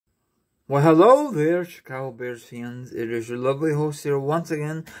Well, hello there, Chicago Bears fans. It is your lovely host here once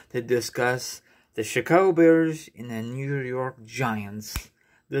again to discuss the Chicago Bears and the New York Giants.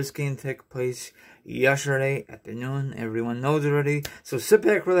 This game took place yesterday afternoon. Everyone knows already. So sit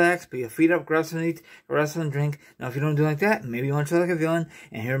back, relax, put your feet up, grab something to eat, grab something to drink. Now, if you don't do like that, maybe you want to try like a villain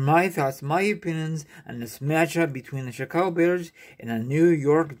and hear my thoughts, my opinions on this matchup between the Chicago Bears and the New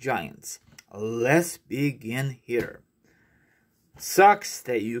York Giants. Let's begin here. Sucks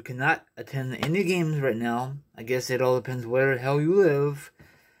that you cannot attend any games right now. I guess it all depends where the hell you live,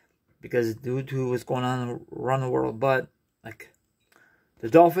 because due to what's going on around the world. But like the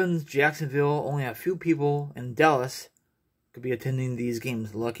Dolphins, Jacksonville, only a few people in Dallas could be attending these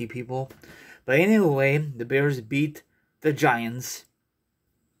games. Lucky people. But anyway, the Bears beat the Giants.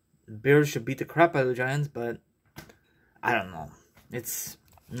 The Bears should beat the crap out of the Giants, but I don't know. It's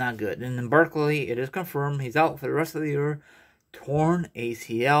not good. And then Barkley, it is confirmed he's out for the rest of the year. Torn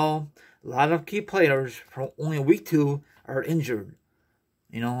ACL. A lot of key players from only week 2 are injured.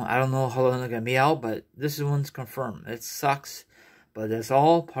 You know, I don't know how long they're going to be out, but this one's confirmed. It sucks, but that's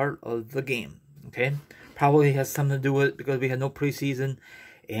all part of the game. Okay? Probably has something to do with it because we had no preseason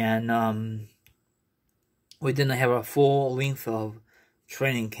and we didn't have a full length of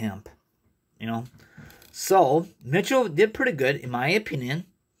training camp. You know? So, Mitchell did pretty good, in my opinion.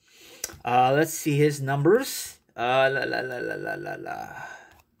 Let's see his numbers. Let's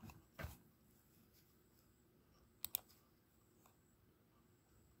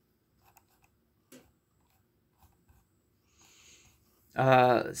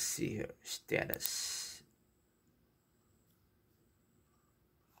see here. Status.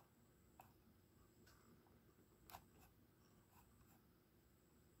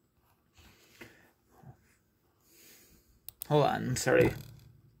 Hold on, I'm sorry.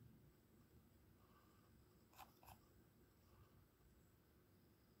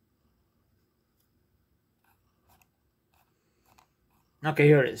 Okay,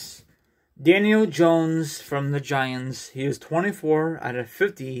 here it is. Daniel Jones from the Giants. He was 24 out of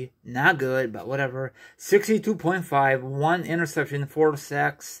 50. Not good, but whatever. 62.5. 1 interception, 4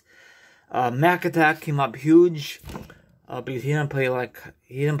 sacks. Mac Attack came up huge. Because he didn't play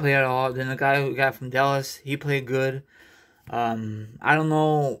at all. Then the guy who got from Dallas, he played good. I don't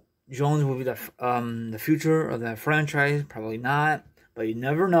know. Jones will be the future of that franchise. Probably not. But you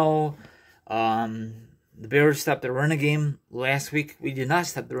never know. The Bears stopped the running game last week. We did not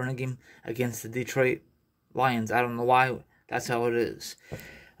stop the running game against the Detroit Lions. I don't know why. That's how it is.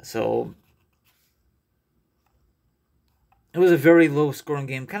 So, it was a very low-scoring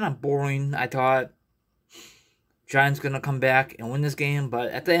game. Kind of boring, I thought. Giants going to come back and win this game. But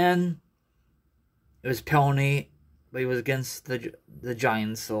at the end, it was Pelney. But he was against the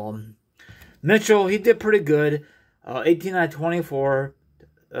Giants. So, Mitchell, he did pretty good. 18 out of 24.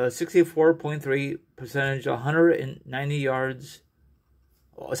 64.3 percentage, 190 yards.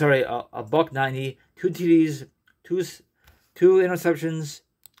 Oh, sorry, a buck 90, 2 TDs, two interceptions,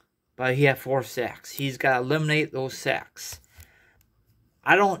 but he had 4 sacks. He's got to eliminate those sacks.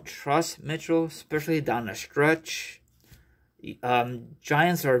 I don't trust Mitchell, especially down the stretch.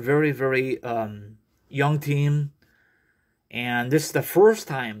 Giants are a very, very young team, and this is the first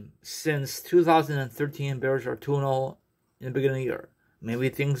time since 2013 Bears are 2-0 in the beginning of the year. Maybe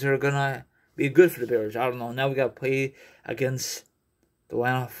things are going to be good for the Bears. I don't know. Now we got to play against the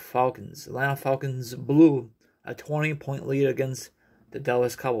Atlanta Falcons. The Atlanta Falcons blew a 20-point lead against the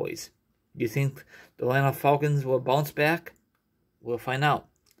Dallas Cowboys. Do you think the Atlanta Falcons will bounce back? We'll find out.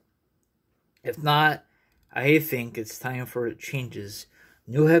 If not, I think it's time for changes.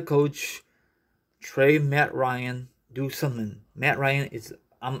 New head coach, Matt Ryan, do something. Matt Ryan is,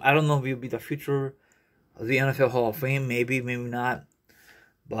 I don't know if he'll be the future of the NFL Hall of Fame. Maybe, maybe not.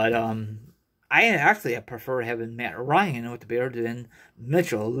 But I prefer having Matt Ryan with the Bears than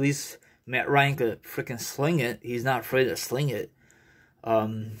Mitchell. At least Matt Ryan could freaking sling it. He's not afraid to sling it.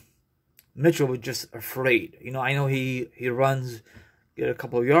 Mitchell was just afraid. You know, I know he runs, get a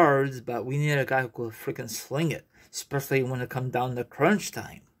couple of yards, but we need a guy who could freaking sling it, especially when it comes down to crunch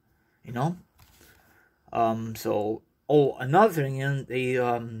time. You know. Another thing, they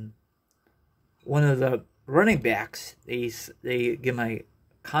one of the running backs, they give my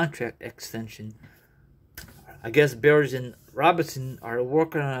contract extension. I guess Bears and Robinson are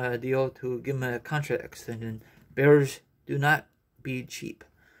working on a deal to give him a contract extension. Bears, do not be cheap.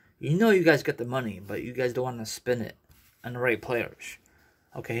 You know you guys got the money, but you guys don't want to spend it on the right players.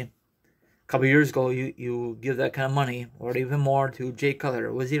 Okay? A couple years ago, you give that kind of money, or even more, to Jay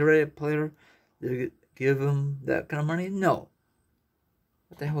Cutler. Was he the right player? Did you give him that kind of money? No.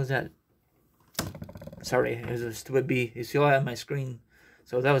 What the hell was that? Sorry, it was a stupid bee. You see all that on my screen.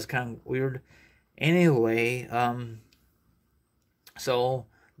 So that was kind of weird. Anyway, so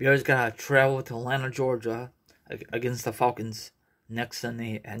Bears gotta travel to Atlanta, Georgia, against the Falcons next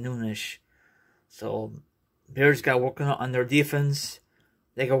Sunday at noonish. So Bears got working on their defense.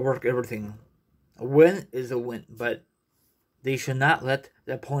 They gotta work everything. A win is a win, but they should not let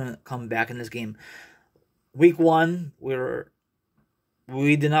the opponent come back in this game. Week 1,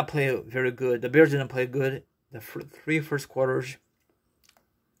 we did not play very good. The Bears didn't play good the 3 first quarters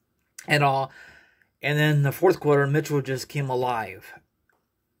at all. And then the 4th quarter, Mitchell just came alive.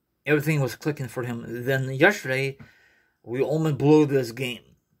 Everything was clicking for him. Then yesterday, we almost blew this game,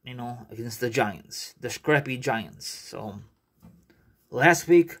 against the Giants, the scrappy Giants. So last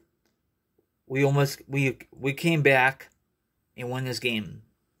week, we came back and won this game,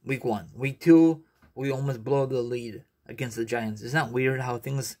 week 1. Week 2, we almost blew the lead against the Giants. Isn't that weird how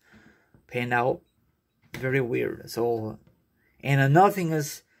things panned out? Very weird. So, and another thing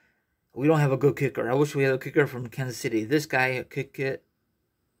is, we don't have a good kicker. I wish we had a kicker from Kansas City. This guy kicked it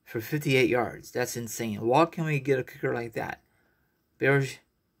for 58 yards. That's insane. Why can't we get a kicker like that? Bears,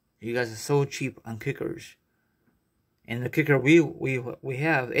 you guys are so cheap on kickers. And the kicker we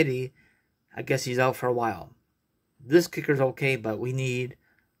have, Eddie, I guess he's out for a while. This kicker's okay, but we need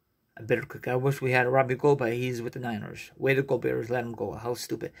a better kicker. I wish we had Robbie Gould, but he's with the Niners. Way to go, Bears. Let him go. How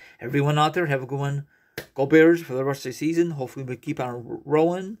stupid. Everyone out there, have a good one. Go Bears for the rest of the season. Hopefully we keep on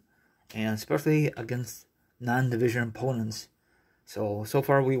rolling. And especially against non-division opponents. So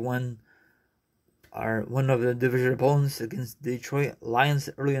far we won one of the division opponents against Detroit Lions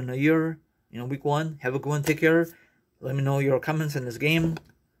early in the year, week 1. Have a good one. Take care. Let me know your comments on this game.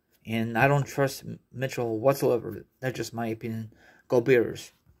 And I don't trust Mitchell whatsoever. That's just my opinion. Go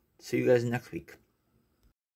Bears. See you guys next week.